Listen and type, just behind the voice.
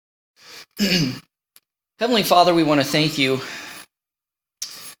Heavenly Father, we want to thank you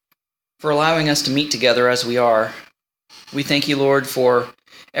for allowing us to meet together as we are. We thank you, Lord, for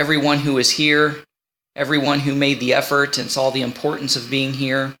everyone who is here, everyone who made the effort and saw the importance of being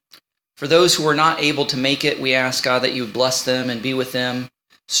here. For those who are not able to make it, we ask, God, that you would bless them and be with them,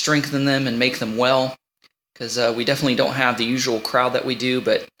 strengthen them and make them well, because we definitely don't have the usual crowd that we do,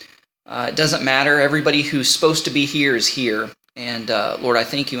 but it doesn't matter. Everybody who's supposed to be here is here. And Lord, I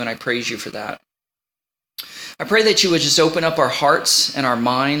thank you and I praise you for that. I pray that you would just open up our hearts and our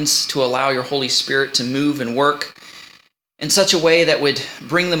minds to allow your Holy Spirit to move and work in such a way that would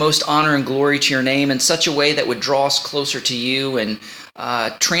bring the most honor and glory to your name, in such a way that would draw us closer to you and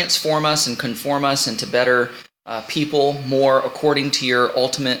transform us and conform us into better people, more according to your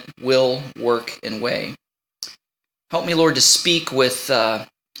ultimate will, work, and way. Help me, Lord, to speak with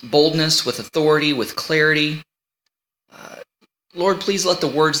boldness, with authority, with clarity. Lord, please let the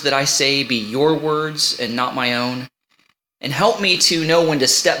words that I say be your words and not my own. And help me to know when to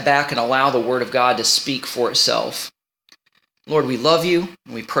step back and allow the word of God to speak for itself. Lord, we love you,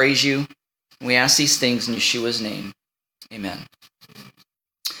 and we praise you, and we ask these things in Yeshua's name. Amen.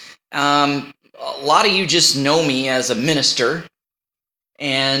 A lot of you just know me as a minister,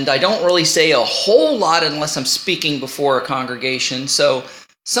 and I don't really say a whole lot unless I'm speaking before a congregation. So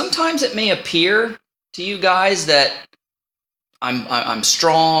sometimes it may appear to you guys that I'm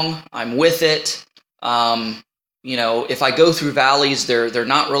strong, I'm with it. If I go through valleys, they're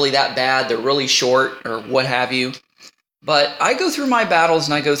not really that bad, they're really short or what have you. But I go through my battles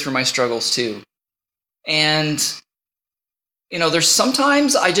and I go through my struggles too. And, there's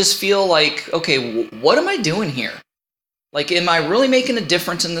sometimes I just feel like, okay, what am I doing here? Like, am I really making a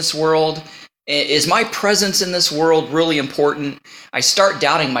difference in this world? Is my presence in this world really important? I start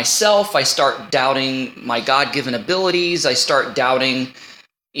doubting myself. I start doubting my God-given abilities. I start doubting,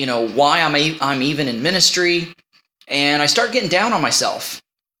 why I'm even in ministry. And I start getting down on myself.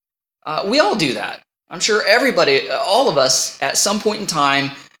 We all do that. I'm sure everybody, all of us, at some point in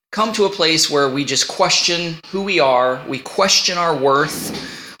time, come to a place where we just question who we are. We question our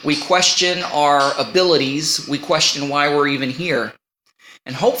worth. We question our abilities. We question why we're even here.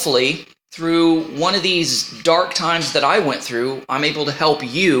 And hopefully, through one of these dark times that I went through, I'm able to help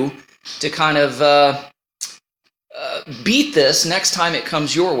you to kind of beat this next time it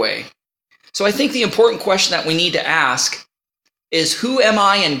comes your way. So I think the important question that we need to ask is, who am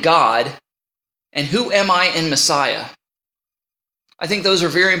I in God and who am I in Messiah? I think those are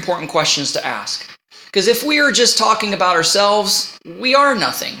very important questions to ask. Because if we are just talking about ourselves, we are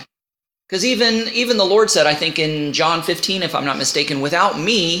nothing. Because even the Lord said, I think in John 15, if I'm not mistaken, without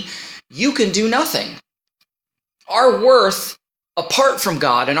me, you can do nothing. Our worth apart from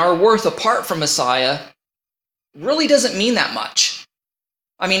God and our worth apart from Messiah really doesn't mean that much.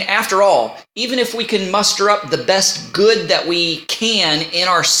 I mean, after all, even if we can muster up the best good that we can in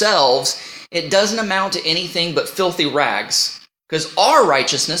ourselves, it doesn't amount to anything but filthy rags. Because our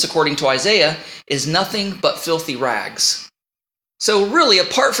righteousness, according to Isaiah, is nothing but filthy rags. So really,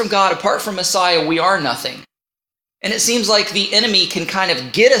 apart from God, apart from Messiah, we are nothing. And it seems like the enemy can kind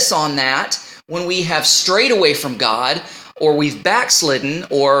of get us on that when we have strayed away from God, or we've backslidden,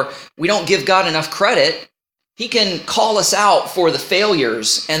 or we don't give God enough credit. He can call us out for the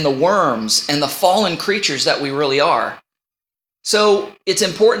failures and the worms and the fallen creatures that we really are. So it's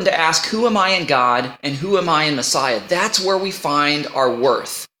important to ask, who am I in God and who am I in Messiah? That's where we find our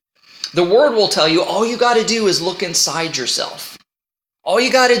worth. The Word will tell you all you got to do is look inside yourself. All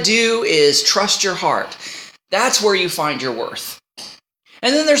you got to do is trust your heart. That's where you find your worth.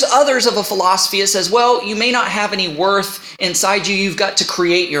 And then there's others of a philosophy that says, well, you may not have any worth inside you. You've got to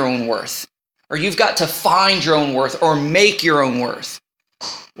create your own worth. Or you've got to find your own worth or make your own worth.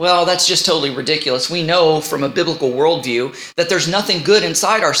 Well, that's just totally ridiculous. We know from a biblical worldview that there's nothing good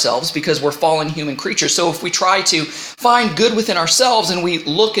inside ourselves because we're fallen human creatures. So if we try to find good within ourselves and we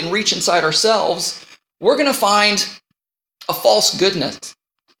look and reach inside ourselves, we're going to find a false goodness.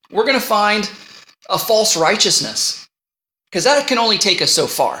 We're going to find a false righteousness, because that can only take us so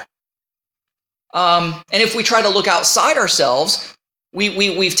far. And if we try to look outside ourselves,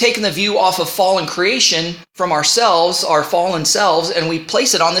 we've taken the view off of fallen creation from ourselves, our fallen selves, and we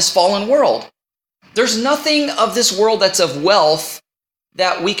place it on this fallen world. There's nothing of this world that's of wealth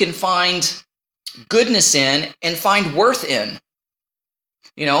that we can find goodness in and find worth in.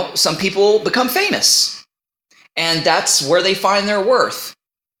 Some people become famous, and that's where they find their worth.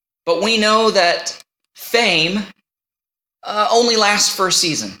 But we know that fame only lasts for a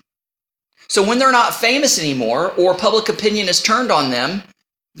season. So when they're not famous anymore, or public opinion is turned on them,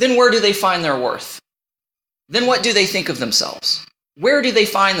 then where do they find their worth? Then what do they think of themselves? Where do they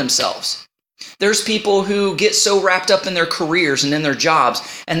find themselves? There's people who get so wrapped up in their careers and in their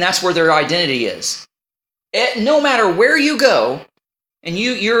jobs, and that's where their identity is. No matter where you go, and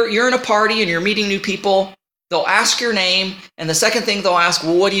you're in a party and you're meeting new people, they'll ask your name, and the second thing they'll ask,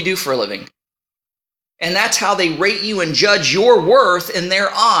 well, what do you do for a living? And that's how they rate you and judge your worth in their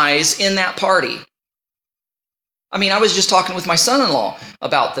eyes in that party. I mean, I was just talking with my son-in-law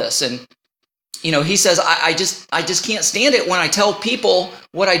about this, and he says, I just can't stand it when I tell people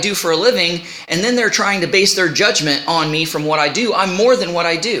what I do for a living, and then they're trying to base their judgment on me from what I do. I'm more than what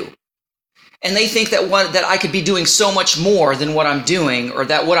I do. And they think that I could be doing so much more than what I'm doing, or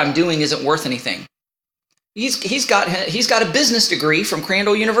that what I'm doing isn't worth anything. He's got a business degree from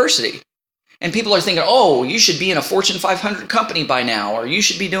Crandall University. And people are thinking, oh, you should be in a Fortune 500 company by now, or you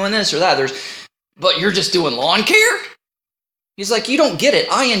should be doing this or that. But you're just doing lawn care? He's like, you don't get it.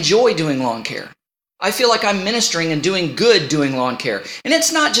 I enjoy doing lawn care. I feel like I'm ministering and doing good doing lawn care. And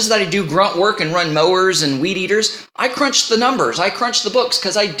it's not just that I do grunt work and run mowers and weed eaters. I crunch the numbers. I crunch the books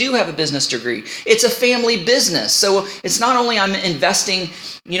because I do have a business degree. It's a family business. So it's not only I'm investing,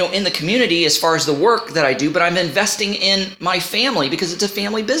 in the community as far as the work that I do, but I'm investing in my family because it's a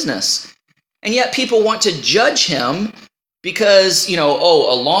family business. And yet people want to judge him because, a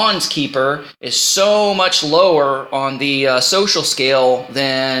lawnskeeper is so much lower on the social scale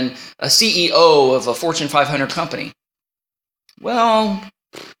than a CEO of a Fortune 500 company. Well,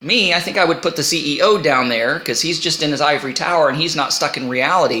 I think I would put the CEO down there because he's just in his ivory tower and he's not stuck in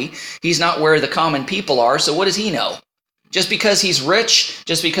reality. He's not where the common people are, so what does he know? Just because he's rich,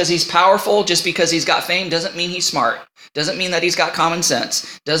 just because he's powerful, just because he's got fame doesn't mean he's smart. Doesn't mean that he's got common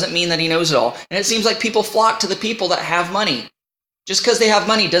sense. Doesn't mean that he knows it all. And it seems like people flock to the people that have money. Just because they have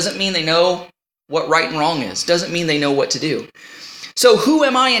money doesn't mean they know what right and wrong is. Doesn't mean they know what to do. So who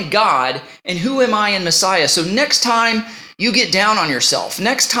am I in God and who am I in Messiah? So next time you get down on yourself,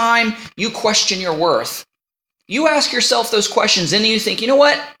 next time you question your worth, you ask yourself those questions and you think, you know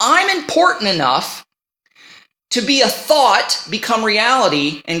what? I'm important enough to be a thought become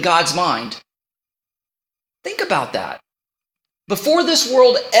reality in God's mind. Think about that. Before this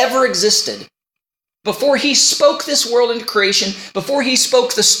world ever existed, before he spoke this world into creation, before he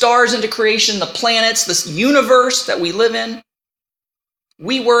spoke the stars into creation, the planets, this universe that we live in,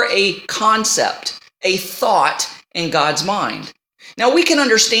 we were a concept, a thought in God's mind. Now, we can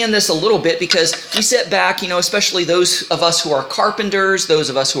understand this a little bit because we sit back, especially those of us who are carpenters, those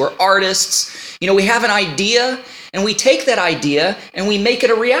of us who are artists, we have an idea and we take that idea and we make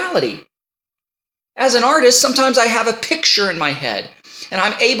it a reality. As an artist, sometimes I have a picture in my head and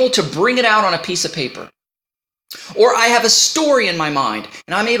I'm able to bring it out on a piece of paper. Or I have a story in my mind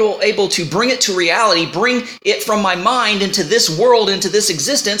and I'm able to bring it to reality, bring it from my mind into this world, into this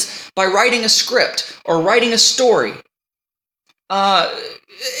existence by writing a script or writing a story.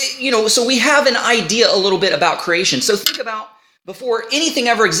 So we have an idea a little bit about creation. So think about before anything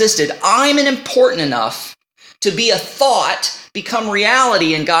ever existed, I'm important enough to be a thought become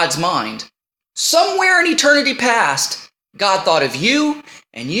reality in God's mind. Somewhere in eternity past, God thought of you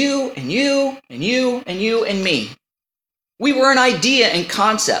and you and you and you and you and me. We were an idea and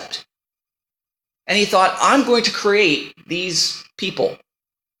concept. And he thought, I'm going to create these people.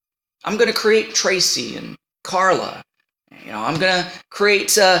 I'm going to create Tracy and Carla. I'm going to create,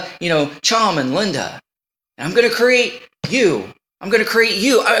 Chum and Linda. And I'm going to create you. I'm going to create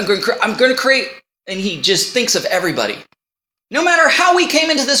you. I'm going to create, and he just thinks of everybody. No matter how we came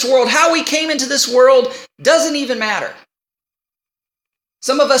into this world, doesn't even matter.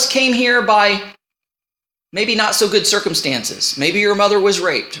 Some of us came here by maybe not so good circumstances. Maybe your mother was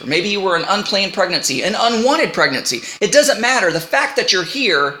raped, or maybe you were an unplanned pregnancy, an unwanted pregnancy. It doesn't matter. The fact that you're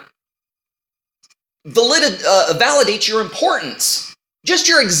here validates your importance. Just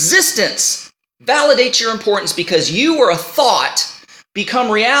your existence validates your importance because you were a thought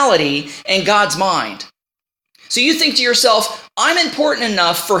become reality in God's mind. So you think to yourself, I'm important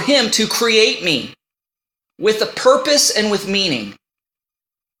enough for him to create me with a purpose and with meaning.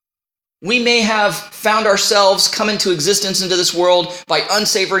 We may have found ourselves come into existence into this world by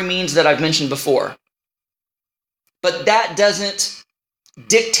unsavory means that I've mentioned before. But that doesn't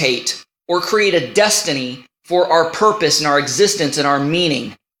dictate or create a destiny for our purpose and our existence and our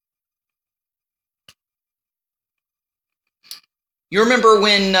meaning. You remember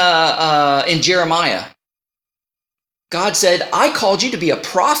when in Jeremiah, God said, I called you to be a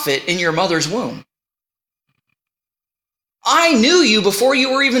prophet in your mother's womb. I knew you before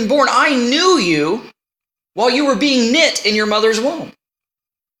you were even born. I knew you while you were being knit in your mother's womb.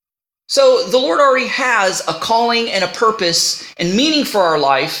 So the Lord already has a calling and a purpose and meaning for our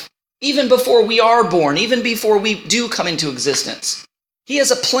life even before we are born, even before we do come into existence. He has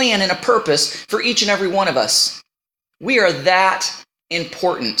a plan and a purpose for each and every one of us. We are that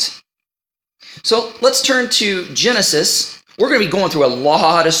important. So let's turn to Genesis. We're going to be going through a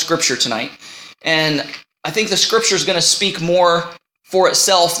lot of scripture tonight. And I think the scripture is going to speak more for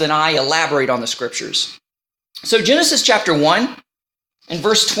itself than I elaborate on the scriptures. So Genesis chapter 1 and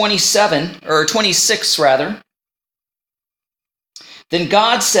verse 27, or 26 rather. Then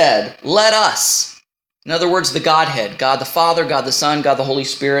God said, let us. In other words, the Godhead, God the Father, God the Son, God the Holy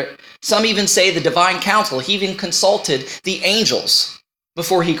Spirit. Some even say the divine council. He even consulted the angels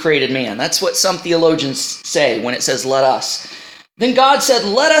before he created man. That's what some theologians say when it says, let us. Then God said,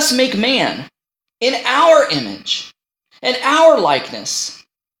 let us make man in our image and our likeness.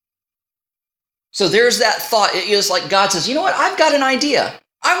 So there's that thought. It is like God says, you know what? I've got an idea.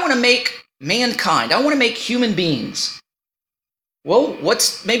 I want to make mankind. I want to make human beings. Well,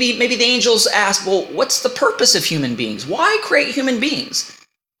 maybe the angels ask, well, what's the purpose of human beings? Why create human beings?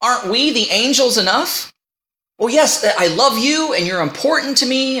 Aren't we, the angels, enough? Well, yes, I love you, and you're important to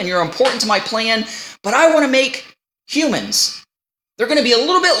me, and you're important to my plan, but I want to make humans. They're going to be a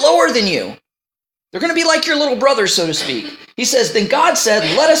little bit lower than you. They're going to be like your little brothers, so to speak. He says, then God said,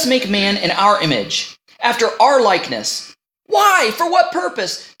 let us make man in our image, after our likeness. Why? For what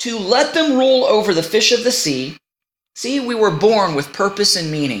purpose? To let them rule over the fish of the sea. See, we were born with purpose and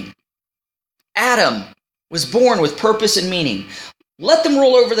meaning. Adam was born with purpose and meaning. Let them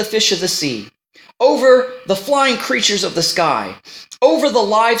rule over the fish of the sea, over the flying creatures of the sky, over the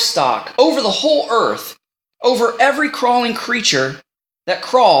livestock, over the whole earth, over every crawling creature that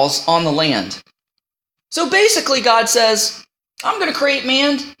crawls on the land. So basically God says, I'm going to create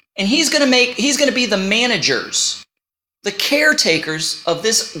man, and he's going to be the managers, the caretakers of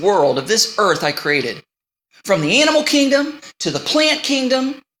this world, of this earth I created. From the animal kingdom to the plant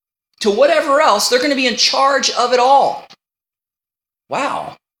kingdom to whatever else, they're going to be in charge of it all.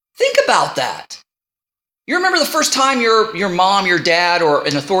 Wow. Think about that. You remember the first time your mom, your dad, or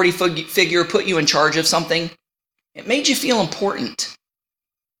an authority figure put you in charge of something? It made you feel important.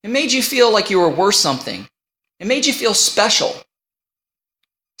 It made you feel like you were worth something. It made you feel special.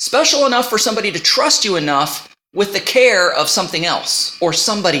 Special enough for somebody to trust you enough with the care of something else or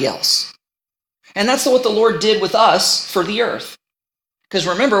somebody else. And that's what the Lord did with us for the earth. Because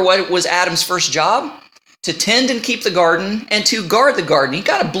remember, what was Adam's first job? To tend and keep the garden and to guard the garden. He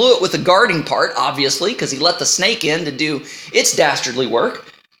kind of blew it with the guarding part, obviously, because he let the snake in to do its dastardly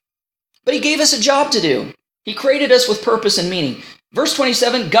work. But he gave us a job to do. He created us with purpose and meaning. Verse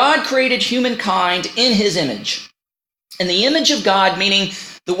 27, God created humankind in his image. And the image of God, meaning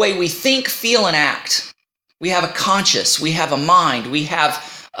the way we think, feel, and act. We have a conscience. We have a mind. We have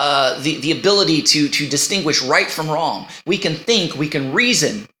the ability to distinguish right from wrong. We can think, we can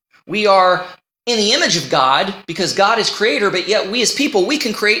reason. We are in the image of God because God is creator, but yet we as people, we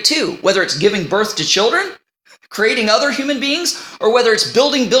can create too. Whether it's giving birth to children, creating other human beings, or whether it's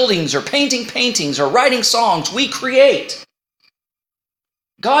building buildings or painting paintings or writing songs, we create.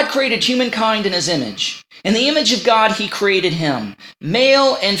 God created humankind in his image. In the image of God, he created him.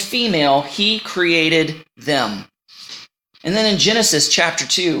 Male and female, he created them. And then in Genesis chapter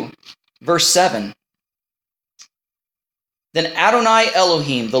 2, verse 7, then Adonai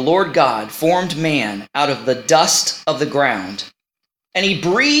Elohim, the Lord God, formed man out of the dust of the ground, and he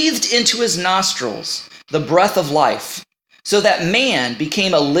breathed into his nostrils the breath of life, so that man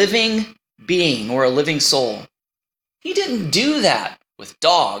became a living being or a living soul. He didn't do that with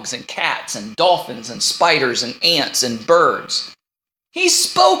dogs and cats and dolphins and spiders and ants and birds. He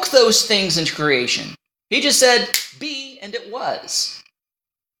spoke those things into creation. He just said, be, and it was.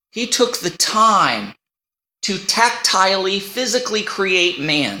 He took the time to tactilely, physically create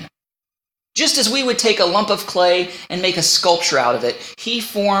man. Just as we would take a lump of clay and make a sculpture out of it, he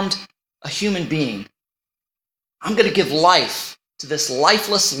formed a human being. I'm going to give life to this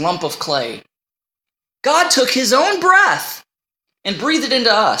lifeless lump of clay. God took his own breath and breathed it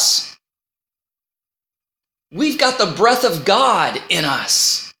into us. We've got the breath of God in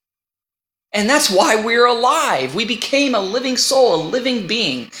us. And that's why we're alive. We became a living soul, a living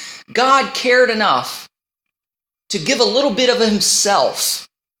being. God cared enough to give a little bit of himself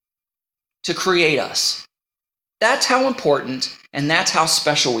to create us. That's how important and that's how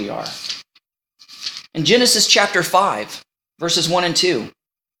special we are. In Genesis chapter 5, verses 1 and 2,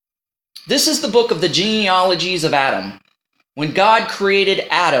 this is the book of the genealogies of Adam. When God created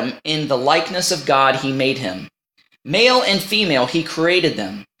Adam in the likeness of God, he made him. Male and female, he created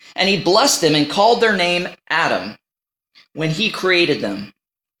them. And he blessed them and called their name Adam when he created them.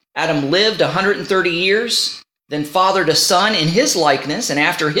 Adam lived 130 years, then fathered a son in his likeness and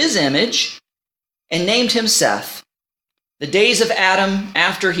after his image, and named him Seth. The days of Adam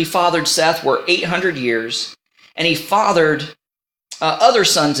after he fathered Seth were 800 years, and he fathered other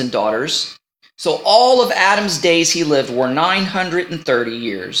sons and daughters. So all of Adam's days he lived were 930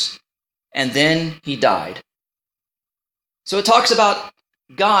 years, and then he died. So it talks about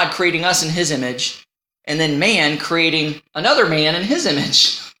God creating us in his image, and then man creating another man in his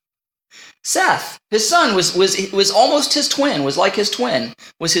image. Seth, his son, was almost his twin, was like his twin,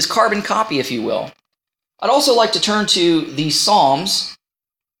 was his carbon copy, if you will. I'd also like to turn to the Psalms,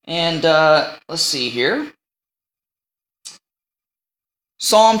 and let's see here.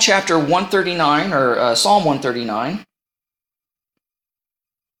 Psalm chapter 139, or Psalm 139.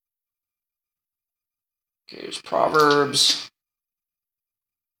 Okay, here's Proverbs.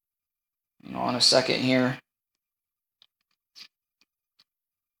 Hang on a second here.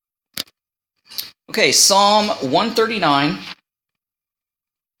 Okay, Psalm 139,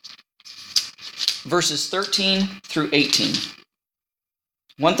 verses 13 through 18.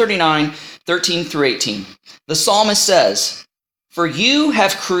 139, 13 through 18. The psalmist says, "For you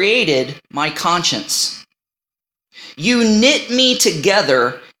have created my conscience. You knit me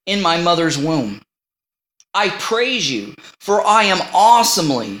together in my mother's womb. I praise you, for I am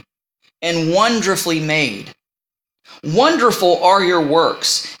awesomely and wonderfully made. Wonderful are your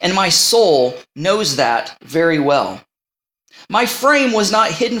works, and my soul knows that very well. My frame was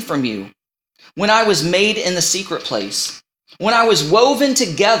not hidden from you when I was made in the secret place, when I was woven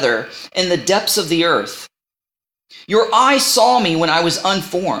together in the depths of the earth. Your eyes saw me when I was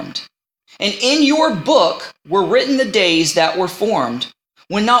unformed, and in your book were written the days that were formed,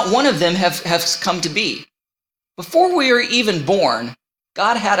 when not one of them has come to be." Before we were even born,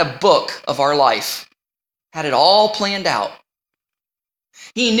 God had a book of our life, had it all planned out.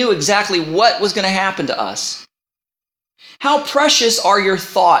 He knew exactly what was going to happen to us. How precious are your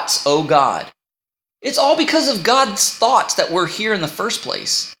thoughts, O God? It's all because of God's thoughts that we're here in the first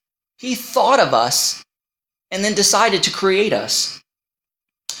place. He thought of us and then decided to create us.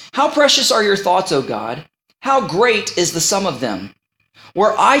 How precious are your thoughts, O God? How great is the sum of them?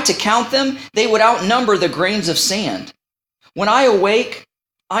 Were I to count them, they would outnumber the grains of sand. When I awake,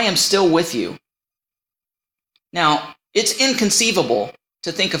 I am still with you. Now, it's inconceivable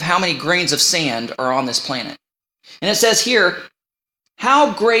to think of how many grains of sand are on this planet. And it says here,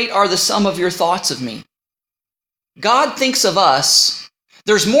 how great are the sum of your thoughts of me? God thinks of us.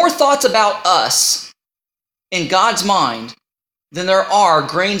 There's more thoughts about us in God's mind than there are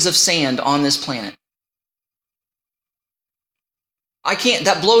grains of sand on this planet.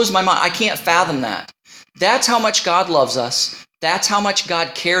 That blows my mind. I can't fathom that. That's how much God loves us. That's how much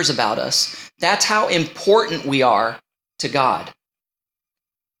God cares about us. That's how important we are to God.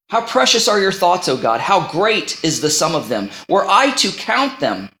 How precious are your thoughts, O God? How great is the sum of them? Were I to count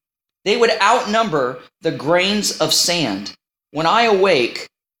them, they would outnumber the grains of sand. When I awake,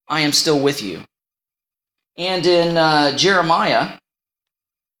 I am still with you. And in Jeremiah, if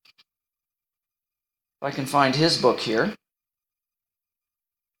I can find his book here.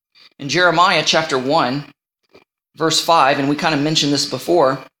 In Jeremiah chapter 1, verse 5, and we kind of mentioned this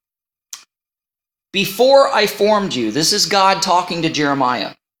before. Before I formed you, this is God talking to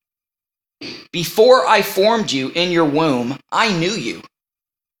Jeremiah. Before I formed you in your womb, I knew you.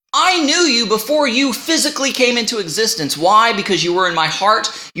 I knew you before you physically came into existence. Why? Because you were in my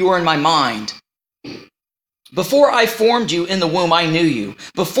heart, you were in my mind. Before I formed you in the womb, I knew you.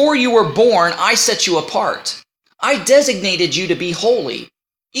 Before you were born, I set you apart. I designated you to be holy.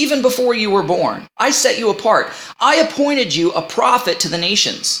 Even before you were born, I set you apart. I appointed you a prophet to the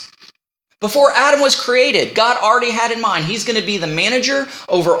nations. Before Adam was created, God already had in mind he's going to be the manager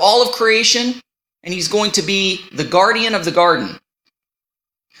over all of creation, and he's going to be the guardian of the garden.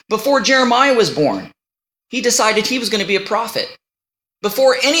 Before Jeremiah was born, he decided he was going to be a prophet.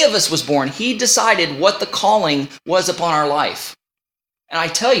 Before any of us was born, he decided what the calling was upon our life. And I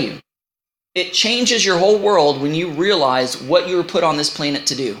tell you, it changes your whole world when you realize what you were put on this planet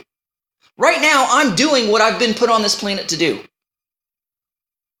to do. Right now, I'm doing what I've been put on this planet to do.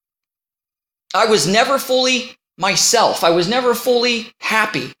 I was never fully myself. I was never fully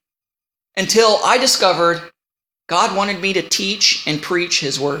happy until I discovered God wanted me to teach and preach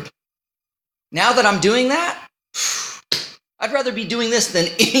his word. Now that I'm doing that, I'd rather be doing this than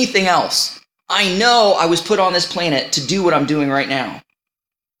anything else. I know I was put on this planet to do what I'm doing right now.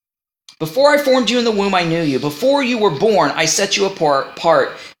 Before I formed you in the womb, I knew you. Before you were born, I set you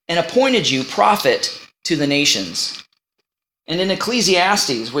apart and appointed you prophet to the nations. And in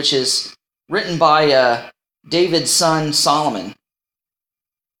Ecclesiastes, which is written by David's son Solomon,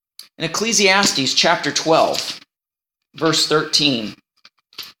 in Ecclesiastes chapter 12, verse 13,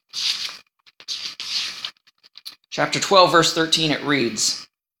 Chapter 12, verse 13, it reads,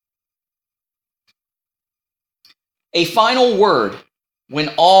 "A final word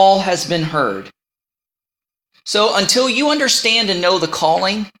when all has been heard." So until you understand and know the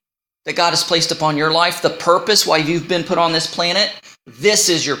calling that God has placed upon your life, the purpose why you've been put on this planet, this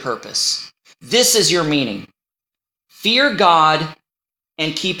is your purpose. This is your meaning. Fear God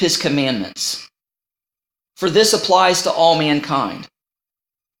and keep his commandments, for this applies to all mankind.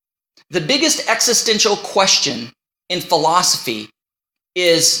 The biggest existential question in philosophy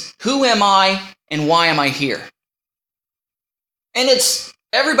is, who am I and why am I here? And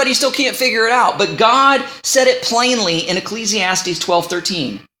everybody still can't figure it out, but God said it plainly in Ecclesiastes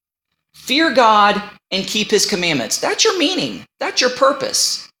 12:13. Fear God and keep his commandments. That's your meaning. That's your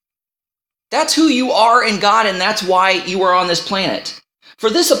purpose. That's who you are in God, and that's why you are on this planet. For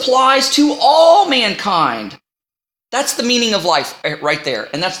this applies to all mankind. That's the meaning of life right there.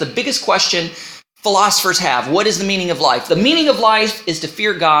 And that's the biggest question philosophers have. What is the meaning of life? The meaning of life is to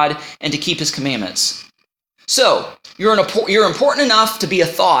fear God and to keep his commandments. So, you're important enough to be a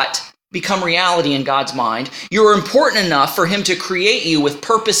thought, become reality in God's mind. You're important enough for him to create you with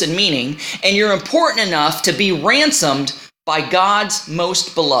purpose and meaning. And you're important enough to be ransomed by God's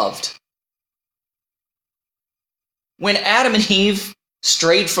most beloved. When Adam and Eve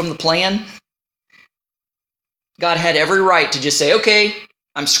strayed from the plan, God had every right to just say, okay,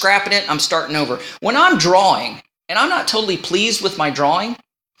 I'm scrapping it, I'm starting over. When I'm drawing, and I'm not totally pleased with my drawing,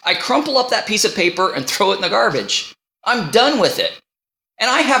 I crumple up that piece of paper and throw it in the garbage. I'm done with it. And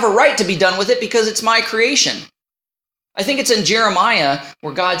I have a right to be done with it because it's my creation. I think it's in Jeremiah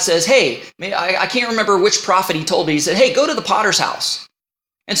where God says, hey, I can't remember which prophet he told me. He said, hey, go to the potter's house.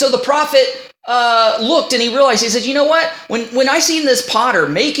 And so the prophet looked and he realized, he said, you know what? When I seen this potter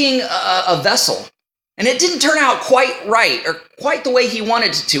making a vessel, and it didn't turn out quite right or quite the way he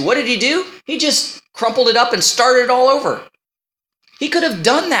wanted it to, what did he do? He just crumpled it up and started it all over. He could have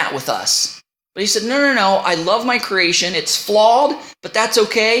done that with us. But he said, no, I love my creation. It's flawed, but that's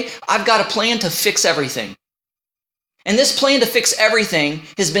okay. I've got a plan to fix everything. And this plan to fix everything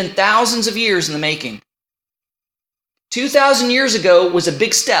has been thousands of years in the making. 2,000 years ago was a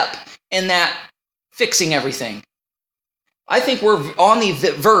big step in that fixing everything. I think we're on the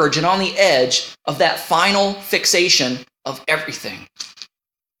verge and on the edge of that final fixation of everything.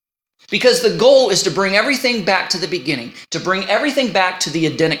 Because the goal is to bring everything back to the beginning, to bring everything back to the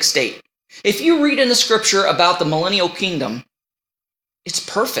Edenic state. If you read in the scripture about the millennial kingdom, it's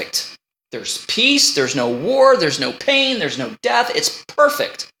perfect. There's peace, there's no war, there's no pain, there's no death. It's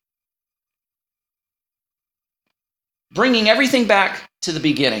perfect. Bringing everything back to the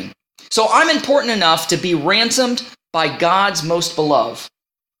beginning. So I'm important enough to be ransomed by God's most beloved.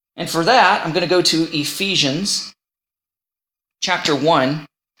 And for that, I'm going to go to Ephesians chapter 1,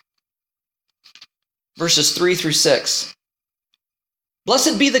 verses 3 through 6.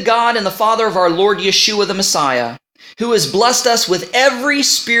 Blessed be the God and the Father of our Lord Yeshua the Messiah, who has blessed us with every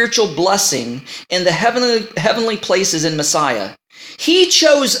spiritual blessing in the heavenly places in Messiah. He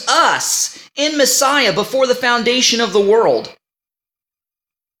chose us in Messiah before the foundation of the world.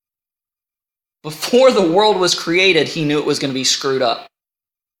 Before the world was created, he knew it was going to be screwed up.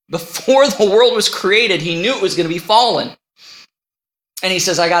 Before the world was created, he knew it was going to be fallen. And he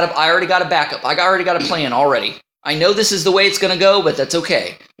says, I already got a backup. I already got a plan already. I know this is the way it's going to go, but that's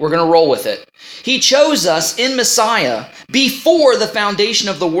okay. We're going to roll with it. He chose us in Messiah before the foundation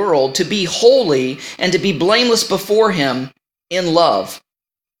of the world to be holy and to be blameless before him in love.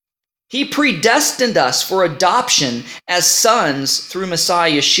 He predestined us for adoption as sons through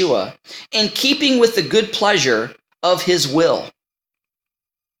Messiah Yeshua, in keeping with the good pleasure of his will,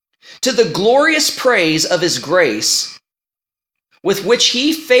 to the glorious praise of his grace, with which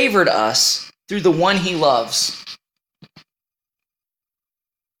he favored us through the one he loves.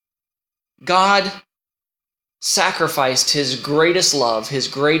 God sacrificed his greatest love, his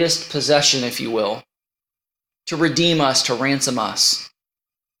greatest possession, if you will, to redeem us, to ransom us.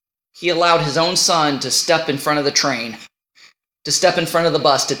 He allowed his own son to step in front of the train, to step in front of the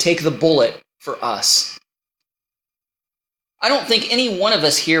bus, to take the bullet for us. I don't think any one of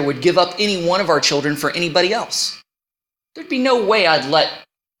us here would give up any one of our children for anybody else. There'd be no way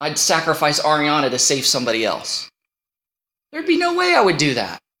I'd sacrifice Ariana to save somebody else. There'd be no way I would do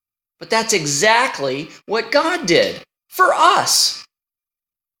that. But that's exactly what God did for us.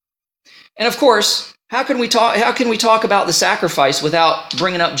 And of course, how can we talk about the sacrifice without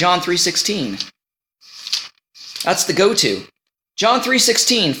bringing up John 3:16? That's the go-to. John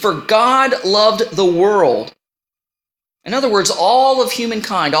 3:16, for God loved the world. In other words, all of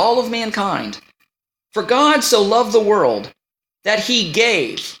humankind, all of mankind. For God so loved the world that he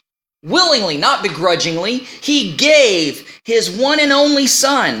gave. willingly, not begrudgingly. He gave his one and only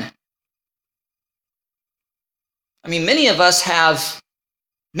Son. I mean, many of us have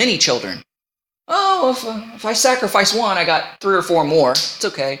many children. Oh, if I sacrifice one, I got 3 or 4 more. It's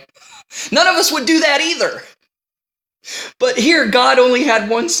okay. None of us would do that either. But here, God only had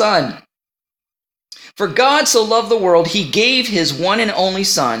one Son. For God so loved the world, he gave his one and only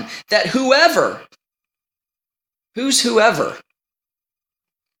Son, that whoever, who's whoever?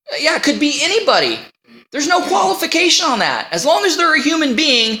 Yeah, it could be anybody. There's no qualification on that. As long as they're a human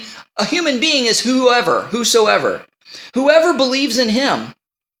being is whoever, whosoever. Whoever believes in him,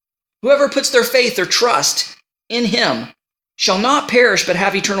 whoever puts their faith or trust in him, shall not perish but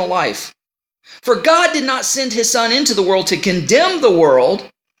have eternal life. For God did not send his Son into the world to condemn the world,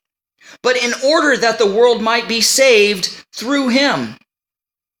 but in order that the world might be saved through him.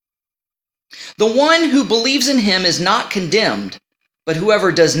 The one who believes in him is not condemned, but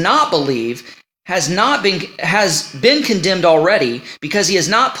whoever does not believe has been condemned already, because he has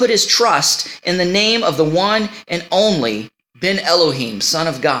not put his trust in the name of the one and only Ben Elohim, Son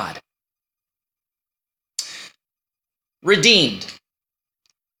of God. Redeemed.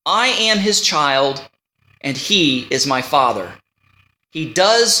 I am his child, and he is my father. He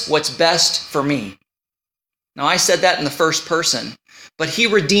does what's best for me. Now, I said that in the first person, but he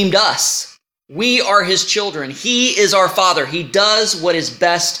redeemed us. We are his children. He is our father. He does what is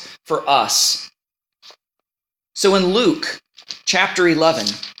best for us. So in Luke chapter 11,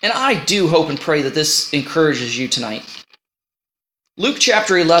 and I do hope and pray that this encourages you tonight. Luke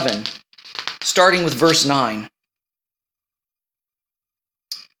chapter 11, starting with verse 9.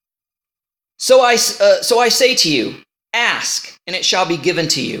 So I say to you, ask, and it shall be given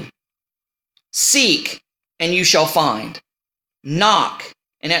to you. Seek, and you shall find. Knock,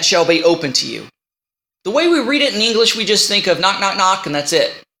 and it shall be open to you. The way we read it in English, we just think of knock, knock, knock, and that's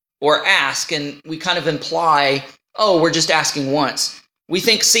it. Or ask, and we kind of imply, oh, we're just asking once. We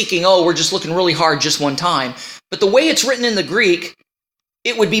think seeking, oh, we're just looking really hard just one time. But the way it's written in the Greek,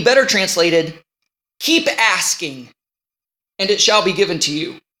 it would be better translated, keep asking, and it shall be given to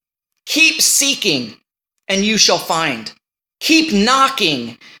you. Keep seeking, and you shall find. Keep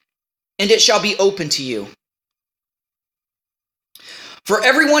knocking, and it shall be open to you. For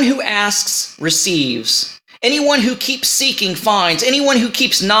everyone who asks receives. Anyone who keeps seeking finds. Anyone who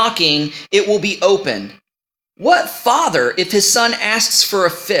keeps knocking, it will be open. What father, if his son asks for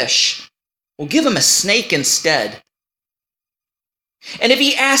a fish, will give him a snake instead? And if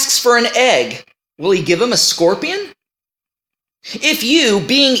he asks for an egg, will he give him a scorpion? If you,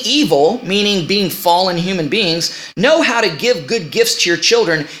 being evil, meaning being fallen human beings, know how to give good gifts to your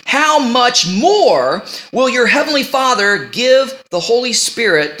children, how much more will your heavenly Father give the Holy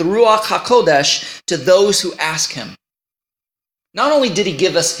Spirit, the Ruach HaKodesh, to those who ask him? Not only did he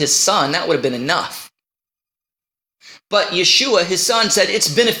give us his Son, that would have been enough. But Yeshua, his Son, said,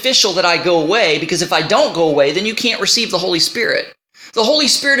 it's beneficial that I go away, because if I don't go away, then you can't receive the Holy Spirit. The Holy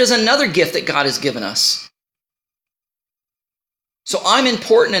Spirit is another gift that God has given us. So I'm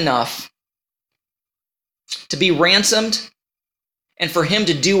important enough to be ransomed and for him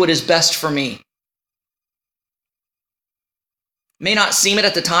to do what is best for me. May not seem it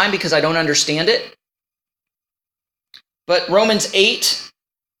at the time because I don't understand it. But Romans 8,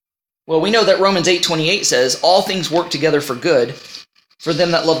 well, we know that Romans 8:28 says, all things work together for good for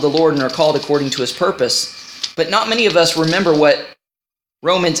them that love the Lord and are called according to his purpose. But not many of us remember what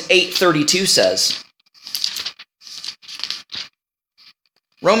Romans 8:32 says.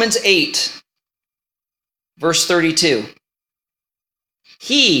 Romans 8, verse 32.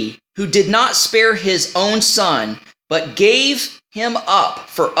 He who did not spare his own Son, but gave him up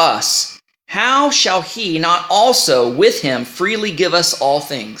for us, how shall he not also with him freely give us all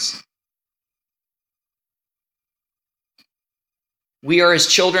things? We are his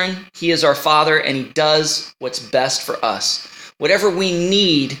children, he is our Father, and he does what's best for us. Whatever we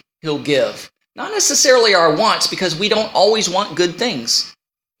need, he'll give. Not necessarily our wants, because we don't always want good things.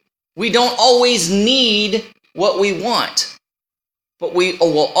 We don't always need what we want, but we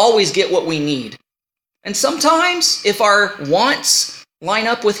will always get what we need. And sometimes, if our wants line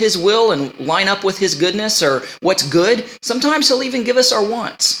up with his will and line up with his goodness or what's good, sometimes he'll even give us our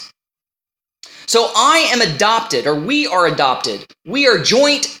wants. So I am adopted, or we are adopted. We are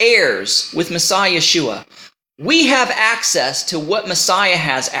joint heirs with Messiah Yeshua. We have access to what Messiah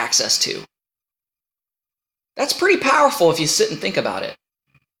has access to. That's pretty powerful if you sit and think about it.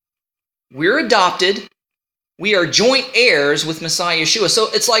 We're adopted. We are joint heirs with Messiah Yeshua. So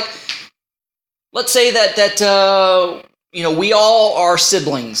it's like, let's say that we all are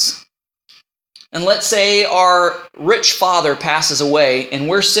siblings. And let's say our rich father passes away, and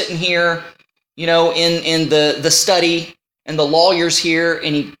we're sitting here, in the study, and the lawyer's here,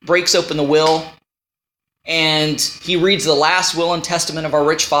 and he breaks open the will, and he reads the last will and testament of our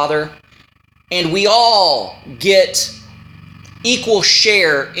rich father, and we all get equal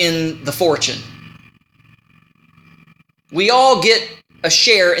share in the fortune. We all get a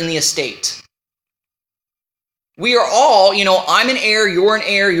share in the estate. We are all, I'm an heir, you're an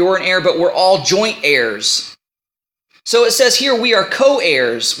heir, but we're all joint heirs. So it says here we are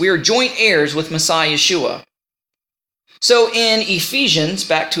co-heirs. We are joint heirs with Messiah Yeshua. So in Ephesians,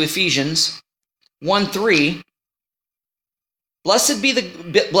 back to Ephesians 1:3, Blessed be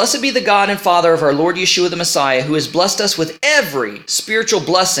the God and Father of our Lord Yeshua the Messiah, who has blessed us with every spiritual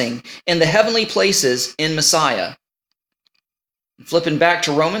blessing in the heavenly places in Messiah. Flipping back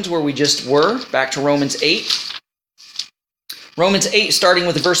to Romans, where we just were, back to Romans 8. Romans 8, starting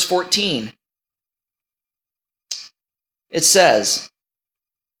with verse 14. It says,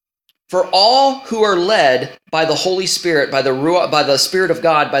 For all who are led by the Holy Spirit, by the Spirit of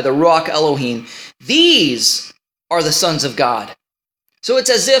God, by the Ruach Elohim, these are the sons of God. So it's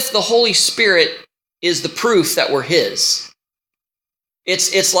as if the Holy Spirit is the proof that we're His.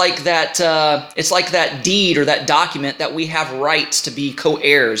 It's like that deed or that document that we have rights to be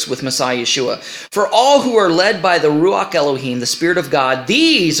co-heirs with Messiah Yeshua. For all who are led by the Ruach Elohim, the Spirit of God,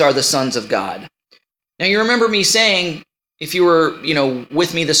 these are the sons of God. Now you remember me saying, if you were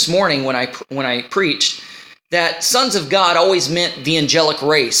with me this morning when I preached, that sons of God always meant the angelic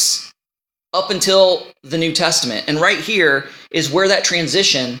race up until the New Testament. And right here is where that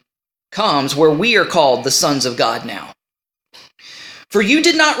transition comes, where we are called the sons of God now. For you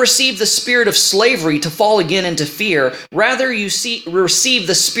did not receive the spirit of slavery to fall again into fear. Rather, you received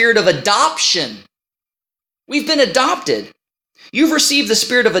the spirit of adoption. We've been adopted. You've received the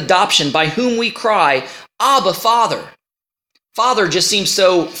spirit of adoption by whom we cry, Abba, Father. Father just seems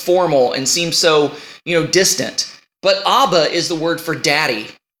so formal and seems so, distant. But Abba is the word for daddy.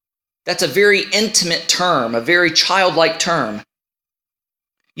 That's a very intimate term, a very childlike term.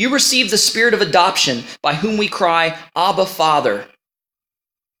 You received the spirit of adoption by whom we cry, Abba, Father.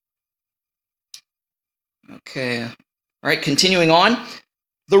 Okay, all right, continuing on.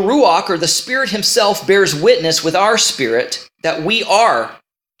 The Ruach, or the Spirit Himself, bears witness with our spirit that we are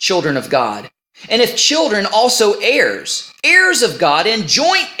children of God. And if children, also heirs, heirs of God and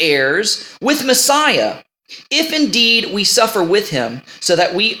joint heirs with Messiah, if indeed we suffer with Him, so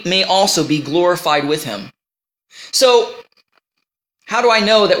that we may also be glorified with Him. So, how do I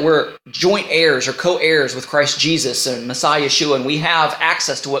know that we're joint heirs or co-heirs with Christ Jesus and Messiah Yeshua, and we have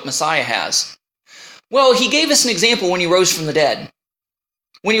access to what Messiah has? Well, He gave us an example when He rose from the dead.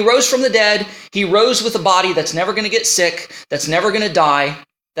 When He rose from the dead, He rose with a body that's never going to get sick, that's never going to die,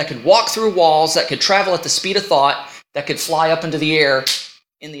 that could walk through walls, that could travel at the speed of thought, that could fly up into the air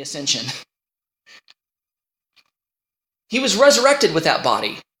in the ascension. He was resurrected with that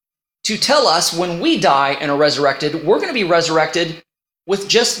body to tell us when we die and are resurrected, we're going to be resurrected with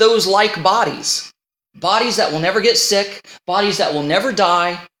just those like bodies. Bodies that will never get sick, bodies that will never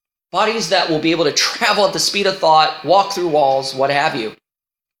die, bodies that will be able to travel at the speed of thought, walk through walls, what have you.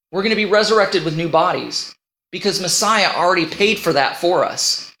 We're going to be resurrected with new bodies because Messiah already paid for that for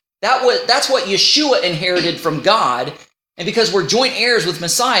us. That's what Yeshua inherited from God, and because we're joint heirs with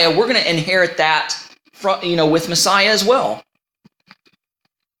Messiah, we're going to inherit that with Messiah as well.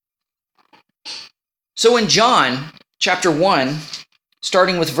 So in John chapter 1,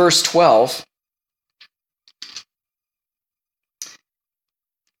 starting with verse 12,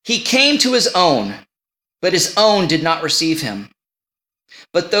 He came to His own, but His own did not receive Him.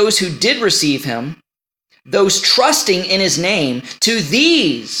 But those who did receive Him, those trusting in His name, to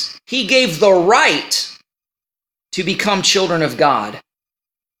these He gave the right to become children of God.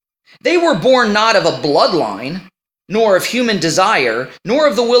 They were born not of a bloodline, nor of human desire, nor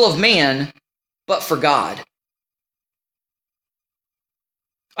of the will of man, but for God.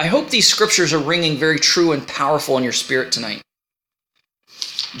 I hope these scriptures are ringing very true and powerful in your spirit tonight.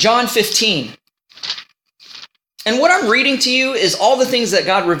 John 15. And what I'm reading to you is all the things that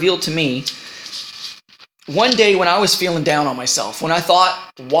God revealed to me one day when I was feeling down on myself, when I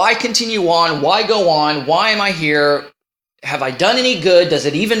thought, why continue on? Why go on? Why am I here? Have I done any good? Does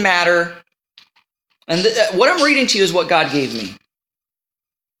it even matter? And what I'm reading to you is what God gave me.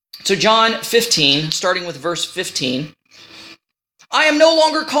 So John 15, starting with verse 15, I am no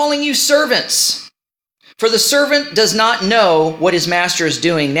longer calling you servants, for the servant does not know what his master is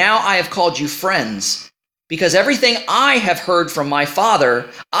doing. Now I have called you friends, because everything I have heard from my Father,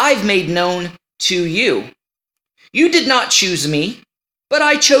 I've made known to you. You did not choose me, But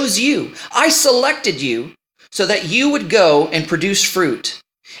I chose you. I selected you so that you would go and produce fruit,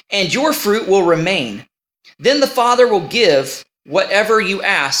 and your fruit will remain. Then the Father will give whatever you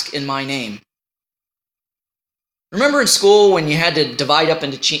ask in my name. Remember in school when you had to divide up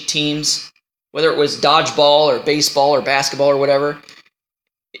into teams, whether it was dodgeball or baseball or basketball or whatever?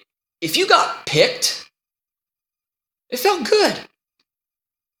 If you got picked, it felt good.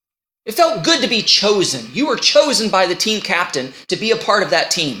 It felt good to be chosen. You were chosen by the team captain to be a part of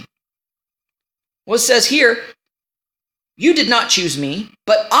that team. Well, it says here, you did not choose me,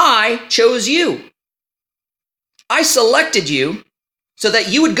 but I chose you. I selected you so that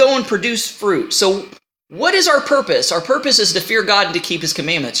you would go and produce fruit. So what is our purpose? Our purpose is to fear God and to keep his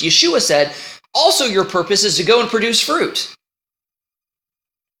commandments. Yeshua said, also your purpose is to go and produce fruit.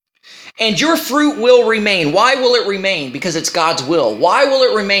 And your fruit will remain. Why will it remain? Because it's God's will. Why will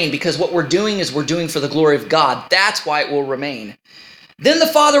it remain? Because what we're doing is we're doing for the glory of God. That's why it will remain. Then the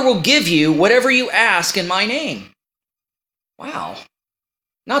Father will give you whatever you ask in my name. Wow.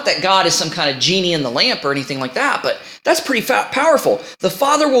 Not that God is some kind of genie in the lamp or anything like that, but that's pretty powerful. The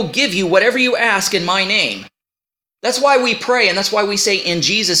Father will give you whatever you ask in my name. That's why we pray, and that's why we say in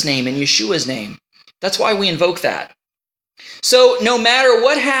Jesus' name, in Yeshua's name. That's why we invoke that. So no matter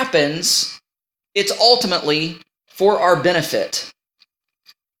what happens, it's ultimately for our benefit.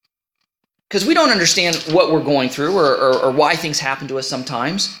 Because we don't understand what we're going through or why things happen to us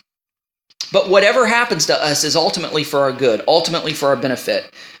sometimes. But whatever happens to us is ultimately for our good, ultimately for our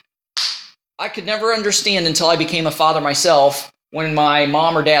benefit. I could never understand until I became a father myself when my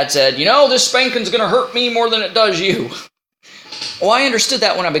mom or dad said, you know, this spanking's going to hurt me more than it does you. Well, I understood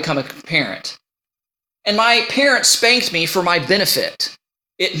that when I became a parent. And my parents spanked me for my benefit.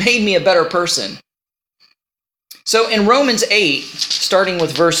 It made me a better person. So in Romans 8, starting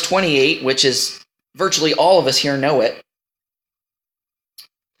with verse 28, which is virtually all of us here know it.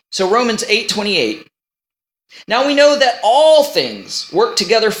 So Romans 8:28. Now we know that all things work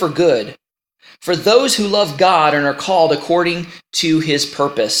together for good, for those who love God and are called according to his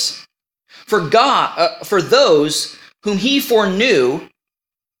purpose. For those whom he foreknew,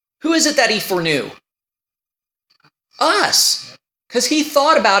 who is it that he foreknew? Us. Because he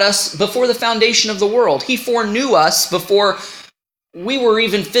thought about us before the foundation of the world. He foreknew us before we were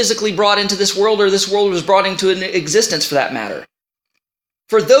even physically brought into this world, or this world was brought into existence for that matter.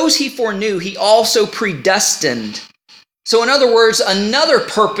 For those he foreknew, he also predestined. So in other words, another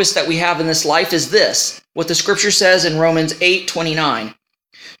purpose that we have in this life is this, what the scripture says in Romans 8:29,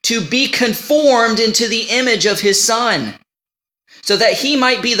 to be conformed into the image of his Son, so that he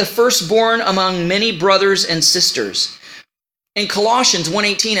might be the firstborn among many brothers and sisters. In Colossians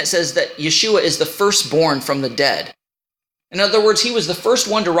 1:18, it says that Yeshua is the firstborn from the dead. In other words, he was the first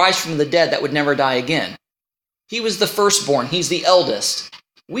one to rise from the dead that would never die again. He was the firstborn. He's the eldest.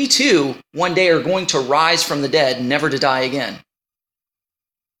 We too, one day, are going to rise from the dead, never to die again.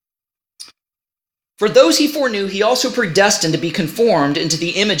 For those he foreknew, he also predestined to be conformed into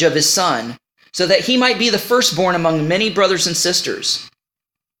the image of his Son, so that he might be the firstborn among many brothers and sisters.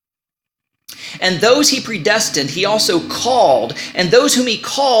 And those he predestined, he also called. And those whom he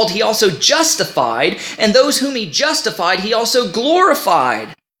called, he also justified. And those whom he justified, he also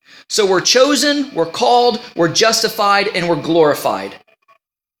glorified. So we're chosen, we're called, we're justified, and we're glorified.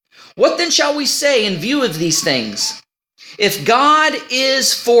 What then shall we say in view of these things? If God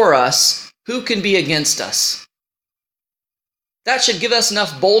is for us, who can be against us? That should give us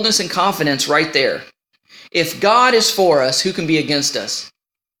enough boldness and confidence right there. If God is for us, who can be against us?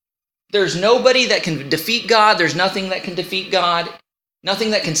 There's nobody that can defeat God. There's nothing that can defeat God.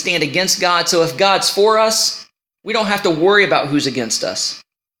 Nothing that can stand against God. So if God's for us, we don't have to worry about who's against us.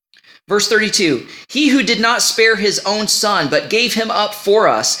 Verse 32, he who did not spare his own Son, but gave him up for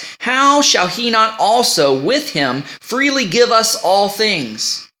us, how shall he not also with him freely give us all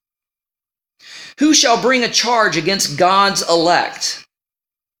things? Who shall bring a charge against God's elect?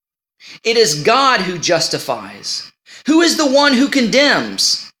 It is God who justifies. Who is the one who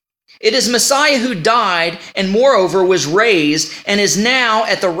condemns? It is Messiah who died and moreover was raised and is now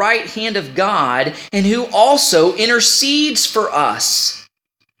at the right hand of God, and who also intercedes for us.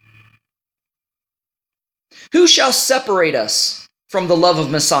 Who shall separate us from the love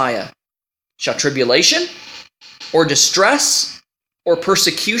of Messiah? Shall tribulation, or distress, or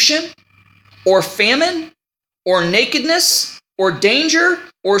persecution, or famine, or nakedness, or danger,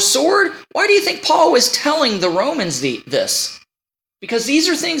 or sword? Why do you think Paul was telling the Romans this? Because these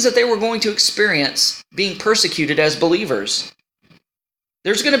are things that they were going to experience being persecuted as believers.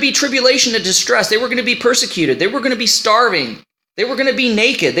 There's going to be tribulation and distress. They were going to be persecuted. They were going to be starving. They were going to be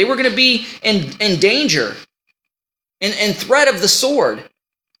naked. They were going to be in danger. and threat of the sword.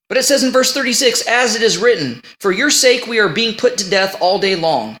 But it says in verse 36, as it is written, for your sake we are being put to death all day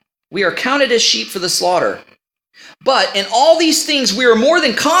long. We are counted as sheep for the slaughter. But in all these things we are more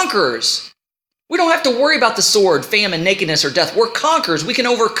than conquerors. We don't have to worry about the sword, famine, nakedness, or death. We're conquerors. We can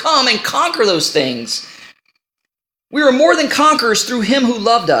overcome and conquer those things. We are more than conquerors through him who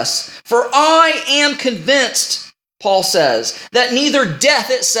loved us. For I am convinced, Paul says, that neither death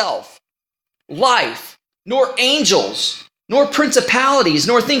itself, life, nor angels, nor principalities,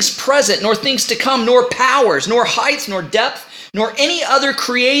 nor things present, nor things to come, nor powers, nor heights, nor depth, nor any other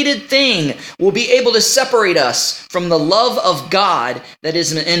created thing will be able to separate us from the love of God that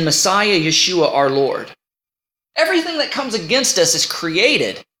is in Messiah Yeshua our Lord. Everything that comes against us is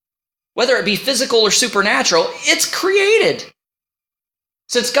created. Whether it be physical or supernatural, it's created.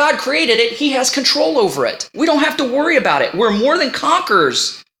 Since God created it, he has control over it. We don't have to worry about it. We're more than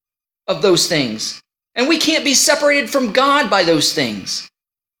conquerors of those things. And we can't be separated from God by those things.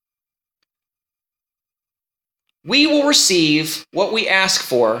 We will receive what we ask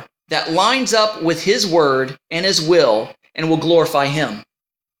for that lines up with his word and his will and will glorify him.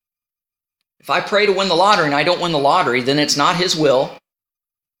 If I pray to win the lottery and I don't win the lottery, then it's not his will.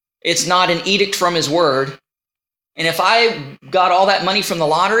 It's not an edict from his word. And if I got all that money from the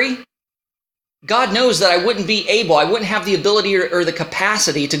lottery, God knows that I wouldn't have the ability or the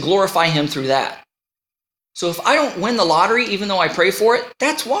capacity to glorify him through that. So if I don't win the lottery, even though I pray for it,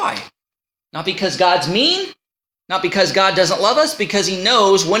 that's why. Not because God's mean, not because God doesn't love us, because he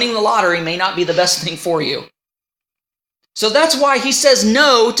knows winning the lottery may not be the best thing for you. So that's why he says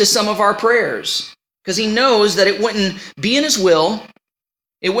no to some of our prayers, because he knows that it wouldn't be in his will,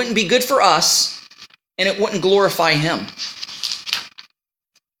 it wouldn't be good for us, and it wouldn't glorify him.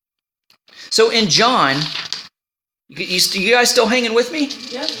 So in John, you guys still hanging with me?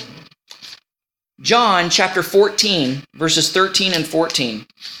 Yeah. John chapter 14, verses 13 and 14.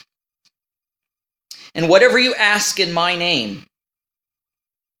 And whatever you ask in my name,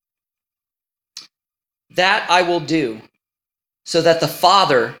 that I will do, so that the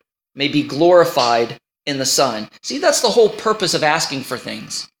Father may be glorified in the Son. See, that's the whole purpose of asking for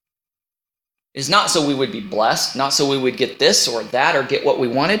things. Is not so we would be blessed, not so we would get this or that or get what we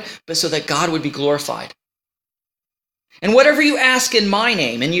wanted, but so that God would be glorified. And whatever you ask in my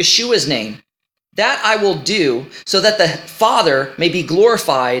name, in Yeshua's name, that I will do, so that the Father may be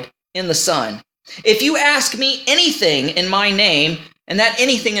glorified in the Son. If you ask me anything in my name, and that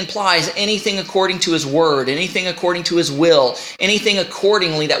anything implies anything according to his word, anything according to his will, anything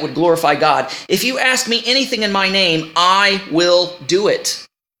accordingly that would glorify God. If you ask me anything in my name, I will do it.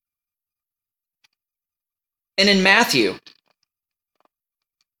 And in Matthew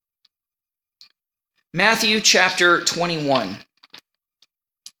chapter 21.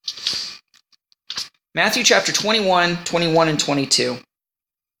 Matthew chapter 21, 21 and 22.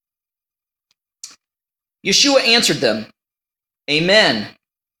 Yeshua answered them, Amen.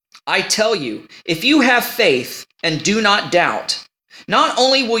 I tell you, if you have faith and do not doubt, not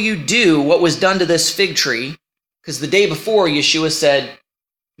only will you do what was done to this fig tree, because the day before Yeshua said,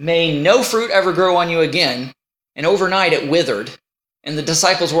 may no fruit ever grow on you again, and overnight it withered, and the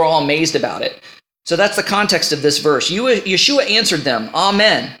disciples were all amazed about it. So that's the context of this verse. Yeshua answered them,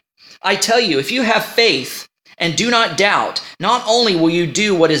 Amen. I tell you, if you have faith and do not doubt, not only will you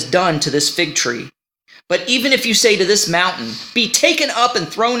do what is done to this fig tree, but even if you say to this mountain, be taken up and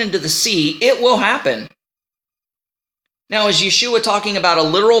thrown into the sea, it will happen. Now, is Yeshua talking about a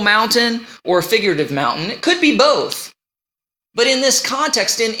literal mountain or a figurative mountain? It could be both. But in this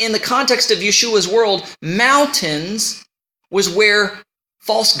context, in the context of Yeshua's world, mountains was where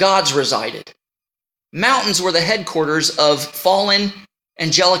false gods resided. Mountains were the headquarters of fallen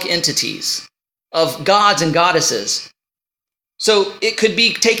angelic entities, of gods and goddesses. So it could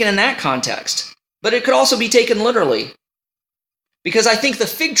be taken in that context, but it could also be taken literally. Because I think the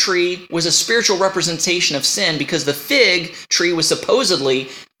fig tree was a spiritual representation of sin, because the fig tree was supposedly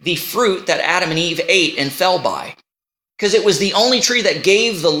the fruit that Adam and Eve ate and fell by. Because it was the only tree that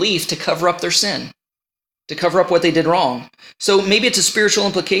gave the leaf to cover up their sin, to cover up what they did wrong. So maybe it's a spiritual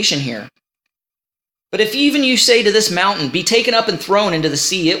implication here. But if even you say to this mountain, be taken up and thrown into the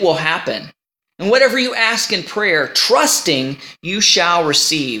sea, it will happen. And whatever you ask in prayer, trusting, you shall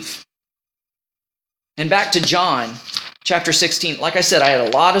receive. And back to John chapter 16. Like I said, I had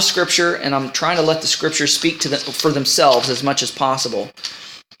a lot of scripture, and I'm trying to let the scriptures speak to them for themselves as much as possible.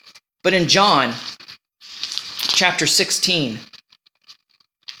 But in John chapter 16,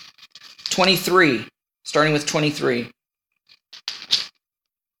 23, starting with 23.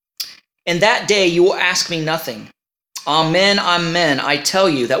 And that day you will ask me nothing. Amen, amen. I tell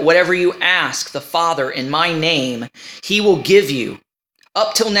you that whatever you ask the Father in my name, he will give you.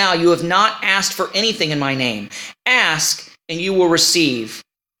 Up till now, you have not asked for anything in my name. Ask, and you will receive.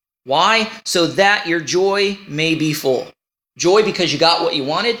 Why? So that your joy may be full. Joy because you got what you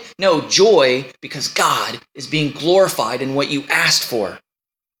wanted? No, joy because God is being glorified in what you asked for.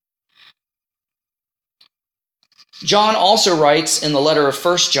 John also writes in the letter of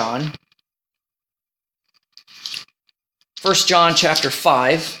 1 John, 1 John chapter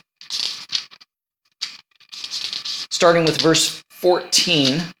 5, starting with verse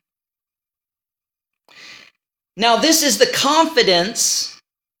 14. Now this is the confidence,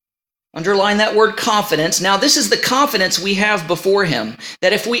 underline that word confidence. Now this is the confidence we have before him,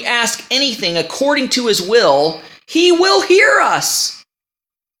 that if we ask anything according to his will, he will hear us.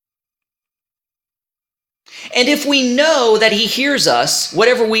 And if we know that he hears us,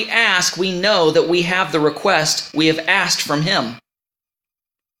 whatever we ask, we know that we have the request we have asked from him.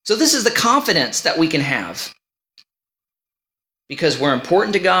 So this is the confidence that we can have. Because we're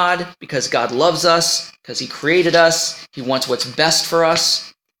important to God, because God loves us, because he created us, he wants what's best for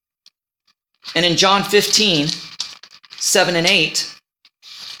us. And in John 15, 7 and 8,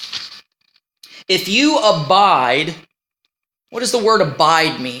 if you abide, what does the word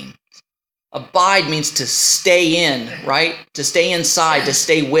abide mean? Abide means to stay in, right? To stay inside, to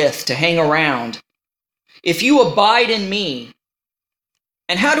stay with, to hang around. If you abide in me,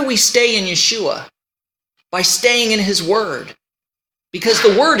 and how do we stay in Yeshua? By staying in his word. Because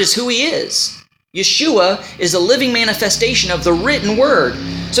the word is who he is. Yeshua is a living manifestation of the written word.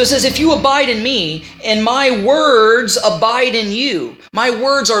 So it says, if you abide in me, and my words abide in you. My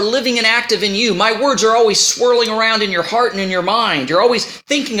words are living and active in you. My words are always swirling around in your heart and in your mind. You're always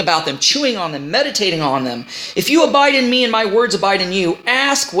thinking about them, chewing on them, meditating on them. If you abide in me and my words abide in you,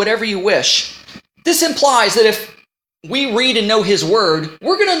 ask whatever you wish. This implies that if we read and know his word,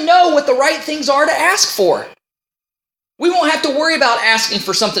 we're going to know what the right things are to ask for. We won't have to worry about asking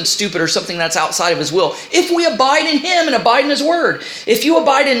for something stupid or something that's outside of his will if we abide in him and abide in his word. If you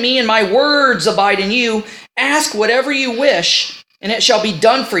abide in me and my words abide in you, ask whatever you wish, and it shall be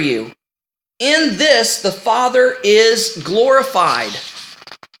done for you. In this the Father is glorified,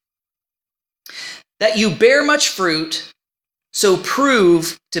 that you bear much fruit, so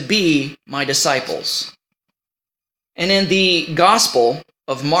prove to be my disciples. And in the Gospel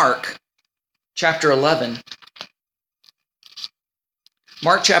of Mark, chapter 11,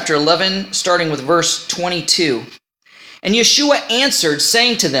 Mark chapter 11, starting with verse 22. And Yeshua answered,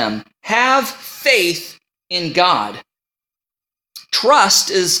 saying to them, have faith in God. Trust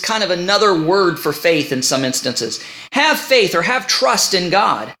is kind of another word for faith in some instances. Have faith or have trust in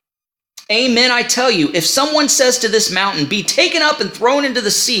God. Amen, I tell you, if someone says to this mountain, be taken up and thrown into the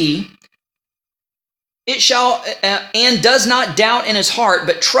sea, it shall, and does not doubt in his heart,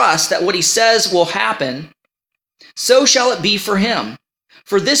 but trust that what he says will happen, so shall it be for him.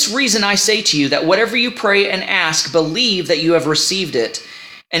 For this reason I say to you that whatever you pray and ask, believe that you have received it,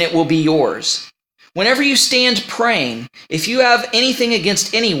 and it will be yours. Whenever you stand praying, if you have anything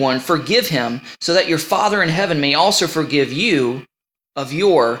against anyone, forgive him, so that your Father in heaven may also forgive you of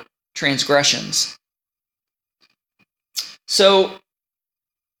your transgressions. So,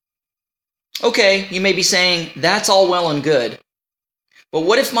 okay, you may be saying, that's all well and good. But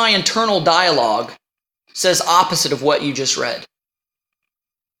what if my internal dialogue says opposite of what you just read?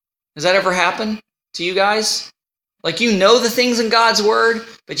 Has that ever happened to you guys? Like you know the things in God's word,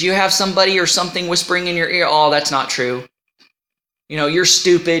 but you have somebody or something whispering in your ear, oh, that's not true. You know, you're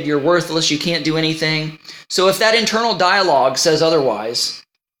stupid, you're worthless, you can't do anything. So if that internal dialogue says otherwise,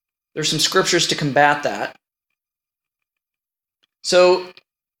 there's some scriptures to combat that. So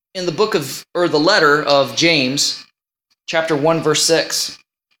in the book of, or the letter of James, chapter 1, verse 6,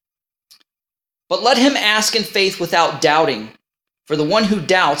 but let him ask in faith without doubting. For the one who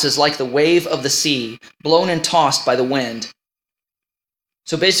doubts is like the wave of the sea, blown and tossed by the wind.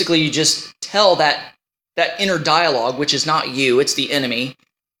 So basically you just tell that inner dialogue, which is not you, it's the enemy,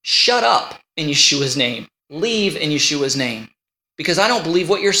 shut up in Yeshua's name. Leave in Yeshua's name. Because I don't believe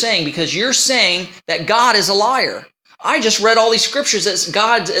what you're saying, because you're saying that God is a liar. I just read all these scriptures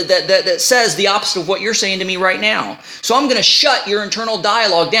that says the opposite of what you're saying to me right now. So I'm going to shut your internal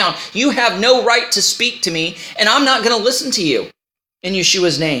dialogue down. You have no right to speak to me, and I'm not going to listen to you. In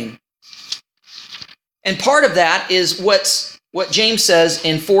Yeshua's name. And part of that is what James says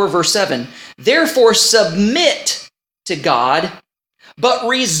in 4 verse 7. Therefore submit to God, but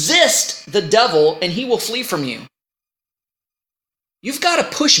resist the devil, and he will flee from you. You've got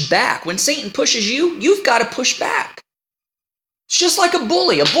to push back. When Satan pushes you, you've got to push back. It's just like a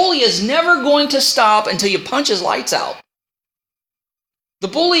bully. A bully is never going to stop until you punch his lights out. The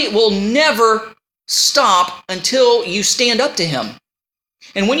bully will never stop until you stand up to him.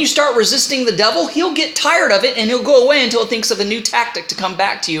 And when you start resisting the devil, he'll get tired of it and he'll go away until he thinks of a new tactic to come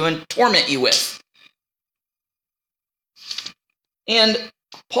back to you and torment you with. And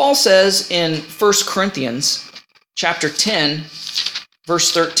Paul says in 1 Corinthians chapter 10, verse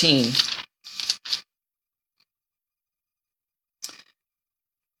 13,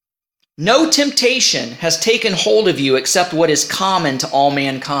 "No temptation has taken hold of you except what is common to all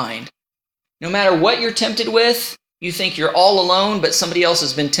mankind." No matter what you're tempted with, you think you're all alone, but somebody else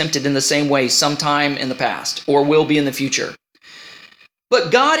has been tempted in the same way sometime in the past or will be in the future. But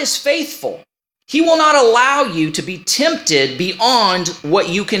God is faithful. He will not allow you to be tempted beyond what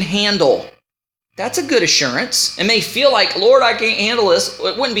you can handle. That's a good assurance. It may feel like, Lord, I can't handle this.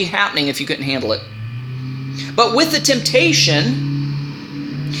 It wouldn't be happening if you couldn't handle it. But with the temptation,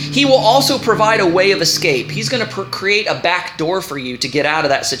 He will also provide a way of escape. He's going to create a back door for you to get out of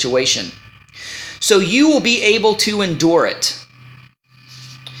that situation, so you will be able to endure it.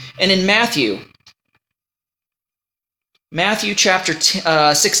 And in Matthew chapter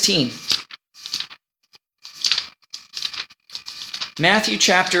 16. Matthew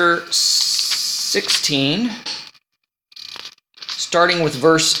chapter 16, starting with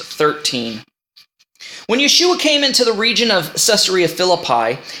verse 13. When Yeshua came into the region of Caesarea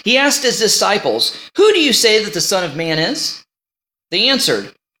Philippi, he asked his disciples, "Who do you say that the Son of Man is?" They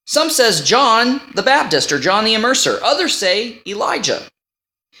answered, "Some says John the Baptist or John the Immerser. Others say Elijah.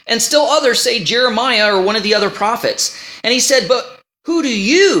 And still others say Jeremiah or one of the other prophets." And he said, "But who do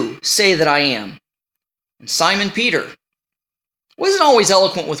you say that I am?" And Simon Peter wasn't always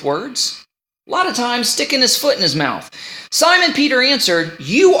eloquent with words. A lot of times sticking his foot in his mouth. Simon Peter answered,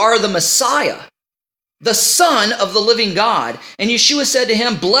 "You are the Messiah, the Son of the living God." And Yeshua said to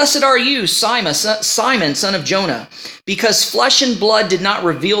him, "Blessed are you, Simon, son of Jonah, because flesh and blood did not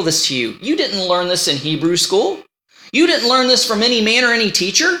reveal this to you." You didn't learn this in Hebrew school. You didn't learn this from any man or any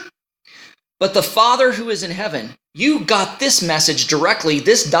teacher. But the Father who is in heaven. You got this message directly,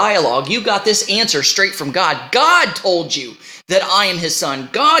 this dialogue. You got this answer straight from God. God told you that I am his son.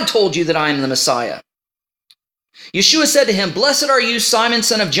 God told you that I am the Messiah. Yeshua said to him, "Blessed are you, Simon,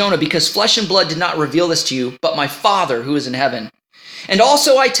 son of Jonah, because flesh and blood did not reveal this to you, but my Father who is in heaven. And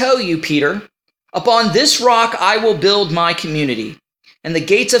also I tell you, Peter, upon this rock I will build my community, and the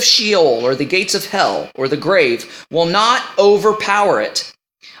gates of Sheol, or the gates of hell, or the grave, will not overpower it.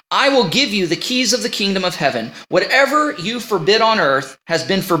 I will give you the keys of the kingdom of heaven. Whatever you forbid on earth has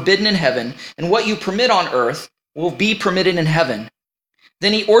been forbidden in heaven, and what you permit on earth will be permitted in heaven."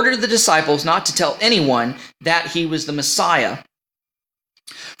 Then he ordered the disciples not to tell anyone that he was the Messiah.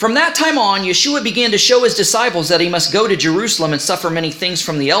 From that time on, Yeshua began to show his disciples that he must go to Jerusalem and suffer many things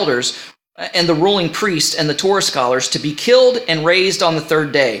from the elders and the ruling priests and the Torah scholars, to be killed and raised on the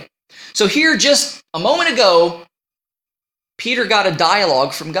third day. So here, just a moment ago, Peter got a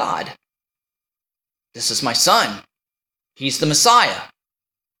dialogue from God. This is my son. He's the Messiah.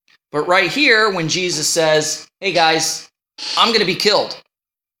 But right here, when Jesus says, "Hey guys, I'm going to be killed."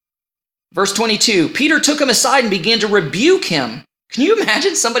 Verse 22, Peter took him aside and began to rebuke him. Can you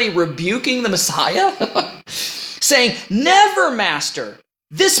imagine somebody rebuking the Messiah? Saying, "Never, Master,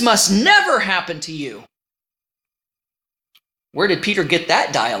 this must never happen to you." Where did Peter get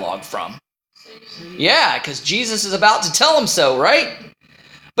that dialogue from? Yeah, because Jesus is about to tell him so, right?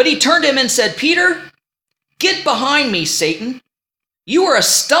 But he turned to him and said, "Peter, get behind me, Satan. You are a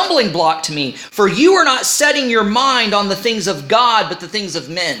stumbling block to me, for you are not setting your mind on the things of God, but the things of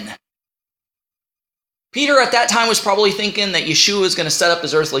men." Peter at that time was probably thinking that Yeshua was going to set up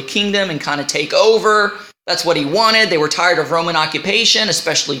his earthly kingdom and kind of take over. That's what he wanted. They were tired of Roman occupation,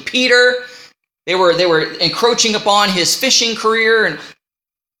 especially Peter. They were encroaching upon his fishing career,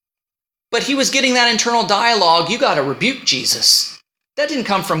 but he was getting that internal dialogue. You got to rebuke Jesus. That didn't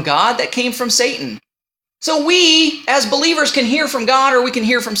come from God. That came from Satan. So we, as believers, can hear from God or we can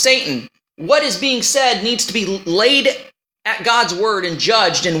hear from Satan. What is being said needs to be laid at God's word and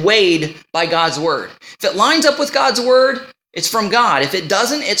judged and weighed by God's word. If it lines up with God's word, it's from God. If it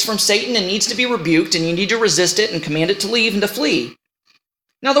doesn't, it's from Satan and needs to be rebuked, and you need to resist it and command it to leave and to flee.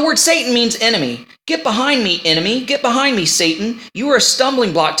 Now, the word Satan means enemy. Get behind me, enemy. Get behind me, Satan. You are a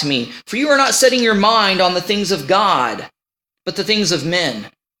stumbling block to me, for you are not setting your mind on the things of God, but the things of men.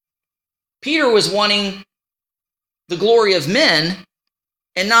 Peter was wanting the glory of men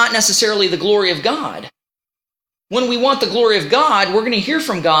and not necessarily the glory of God. When we want the glory of God, we're going to hear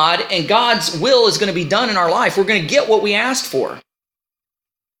from God, and God's will is going to be done in our life. We're going to get what we asked for.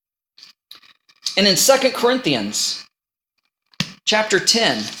 And in 2 Corinthians chapter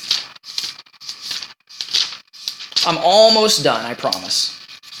 10. I'm almost done, I promise.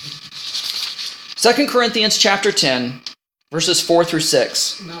 2 Corinthians chapter 10, verses 4 through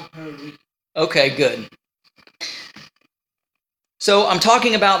 6. Okay, good. So I'm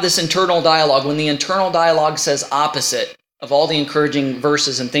talking about this internal dialogue. When the internal dialogue says opposite of all the encouraging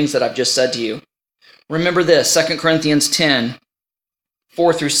verses and things that I've just said to you, remember this, 2 Corinthians 10,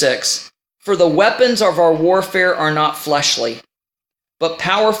 4 through 6. For the weapons of our warfare are not fleshly, but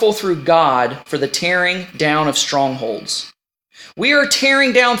powerful through God for the tearing down of strongholds. We are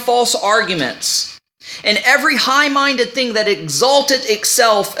tearing down false arguments and every high-minded thing that exalteth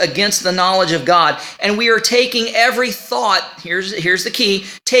itself against the knowledge of God. And we are taking every thought, here's the key,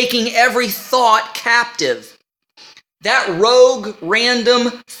 taking every thought captive. That rogue,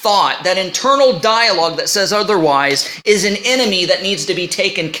 random thought, that internal dialogue that says otherwise, is an enemy that needs to be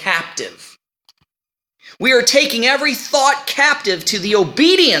taken captive. We are taking every thought captive to the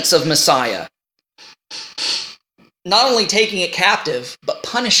obedience of Messiah. Not only taking it captive, but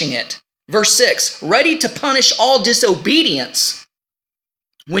punishing it. Verse 6, ready to punish all disobedience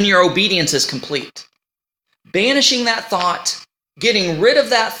when your obedience is complete. Banishing that thought, getting rid of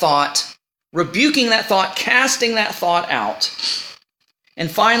that thought, rebuking that thought, casting that thought out.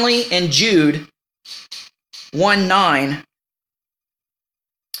 And finally, in Jude 1:9,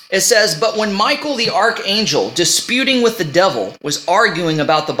 it says, but when Michael the archangel, disputing with the devil, was arguing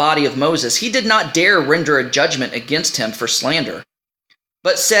about the body of Moses, he did not dare render a judgment against him for slander,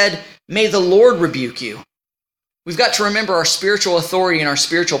 but said, may the Lord rebuke you. We've got to remember our spiritual authority and our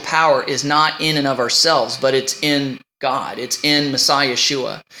spiritual power is not in and of ourselves, but it's in God. It's in Messiah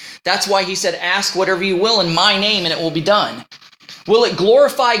Yeshua. That's why he said, ask whatever you will in my name and it will be done. Will it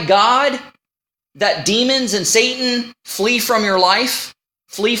glorify God that demons and Satan flee from your life?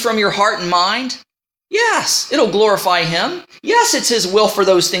 Flee from your heart and mind? Yes, it'll glorify him. Yes, it's his will for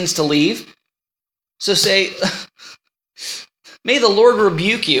those things to leave. So say, may the Lord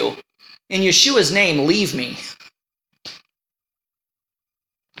rebuke you. In Yeshua's name, leave me.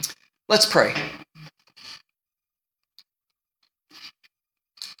 Let's pray.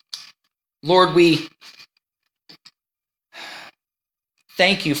 Lord, we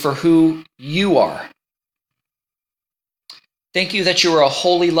thank you for who you are. Thank you that you are a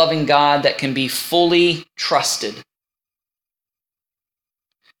holy, loving God that can be fully trusted.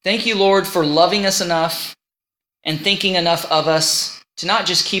 Thank you, Lord, for loving us enough and thinking enough of us to not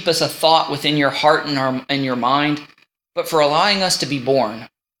just keep us a thought within your heart and your mind, but for allowing us to be born,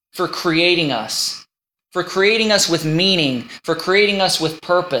 for creating us with meaning, for creating us with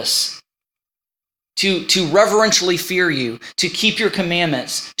purpose, to reverentially fear you, to keep your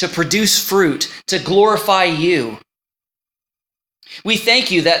commandments, to produce fruit, to glorify you. We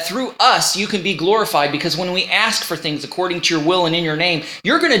thank you that through us you can be glorified, because when we ask for things according to your will and in your name,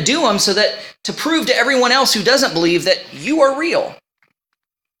 you're going to do them so that to prove to everyone else who doesn't believe that you are real,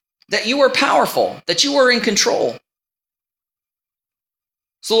 that you are powerful, that you are in control.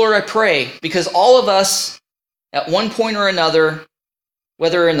 So Lord, I pray, because all of us at one point or another,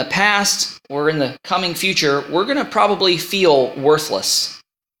 whether in the past or in the coming future, we're going to probably feel worthless.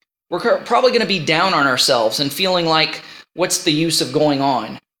 We're probably going to be down on ourselves and feeling like, what's the use of going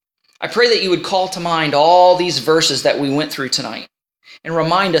on? I pray that you would call to mind all these verses that we went through tonight and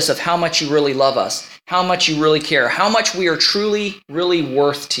remind us of how much you really love us, how much you really care, how much we are truly, really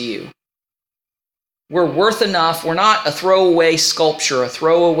worth to you. We're worth enough. We're not a throwaway sculpture, a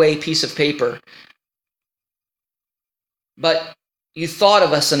throwaway piece of paper. But you thought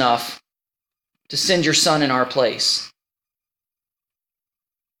of us enough to send your son in our place.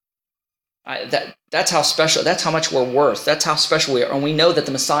 That's how special, that's how much we're worth. That's how special we are. And we know that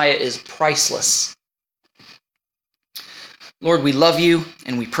the Messiah is priceless. Lord, we love you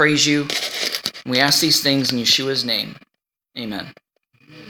and we praise you. And we ask these things in Yeshua's name. Amen.